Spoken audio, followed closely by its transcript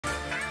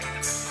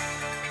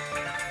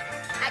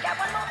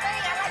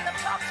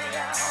you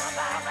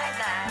about right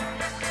now.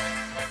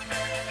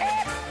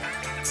 Hey.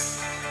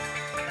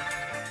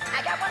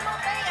 I got one more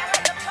thing I'd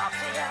like to talk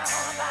to you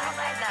about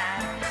right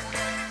now.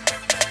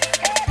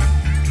 Hey.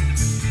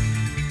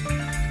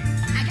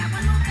 I got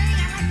one more thing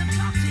I'd like to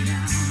talk to you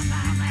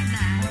about right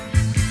now.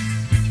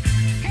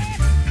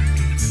 Hey.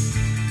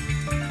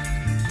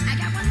 I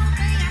got one more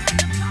thing I'd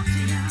like to talk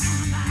to you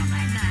about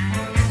right now.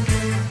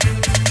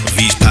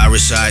 These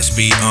parasites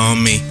be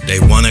on me, they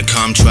wanna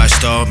come try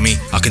stop me.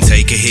 I can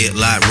take a hit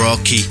like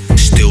Rocky,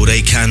 still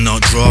they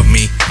cannot drop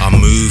me. I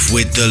move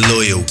with the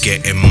loyal,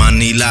 getting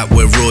money like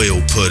we're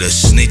royal. Put a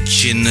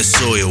snitch in the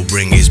soil,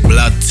 bring his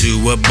blood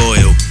to a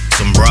boil.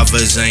 Some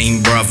brothers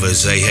ain't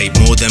brothers, they hate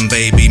more than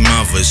baby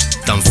mothers.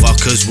 Dumb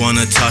fuckers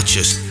wanna touch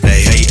us,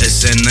 they hate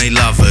us and they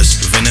love us.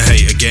 Then they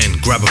hate again,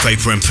 grab a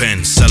paper and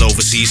pen, sell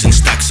overseas and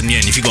stack some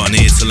yen. If you got an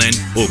ear to lend,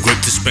 or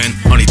grip to spend,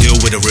 only deal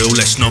with the real,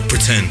 let's not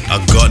pretend. I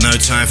got no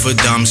time for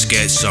dumb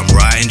skets, I'm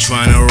writing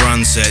trying to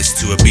run sets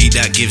to a beat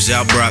that gives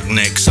out bruck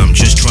necks. I'm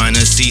just trying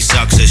to see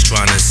success,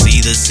 trying to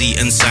see the seat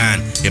and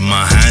sign. In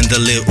my hand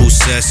a little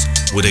cess,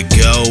 with a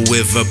girl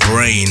with a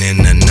brain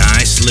in a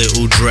nice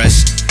little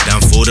dress. Down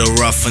for the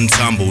rough and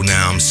tumble,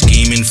 now I'm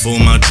scheming for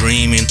my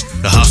dreaming.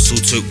 The hustle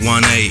took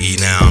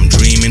 180, now I'm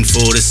dreaming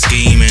for the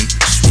scheming.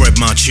 Spread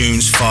my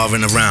tunes far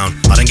and around,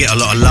 I don't get a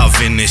lot of love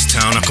in this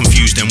town. I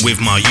confused them with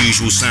my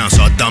usual sound,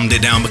 so I dumbed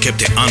it down but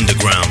kept it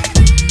underground.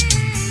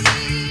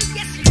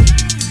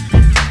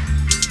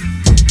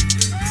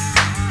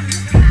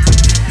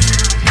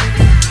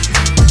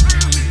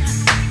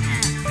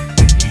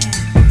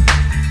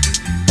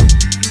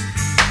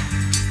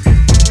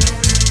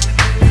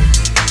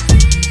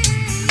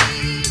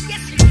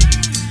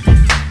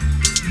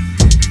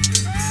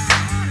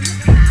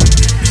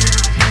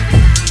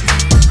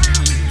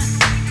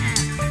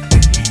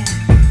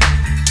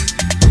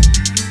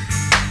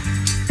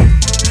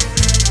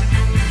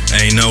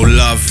 Ain't no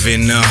love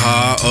in the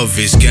heart of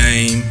his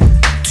game.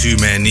 Too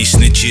many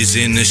snitches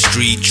in the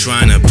street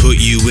trying to put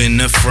you in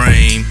the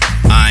frame.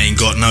 I ain't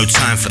got no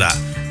time for that,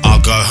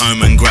 I'll go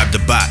home and grab the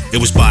bat. It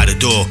was by the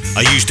door,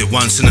 I used it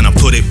once and then I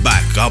put it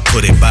back. I'll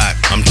put it back.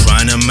 I'm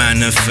trying to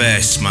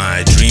manifest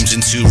my dreams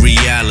into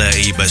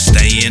reality, but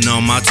staying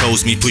on my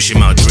toes, me pushing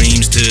my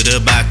dreams to the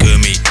back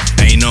of me.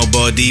 Ain't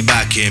nobody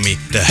backing me,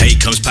 the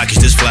hate comes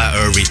packaged as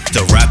flattery.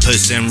 The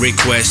rappers and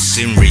requests,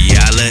 in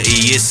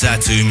reality it's sad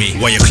to me.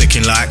 While you're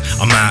clicking like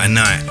I'm out at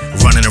night,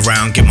 running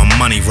around, get my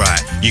money right.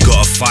 You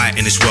gotta fight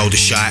in this world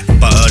of shite,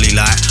 but early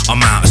light,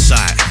 I'm out of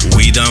sight.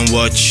 We don't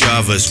watch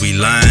others, we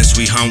lions,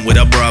 we hunt with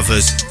our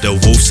brothers. The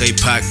wolves they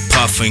pack,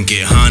 puff and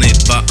get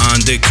hunted, but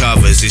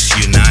undercovers. It's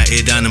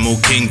United Animal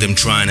Kingdom,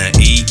 trying to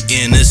eat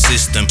in the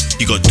system.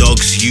 You got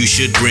dogs, you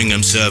should bring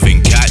them,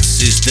 serving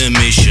cats is the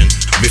mission.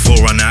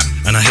 Before I nap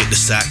and I hit the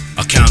sack,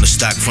 I count the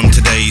stack from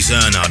today's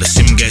earner. The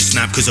sim gets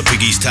snapped cause a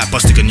piggy's tap, I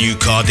stick a new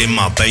card in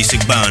my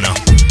basic burner.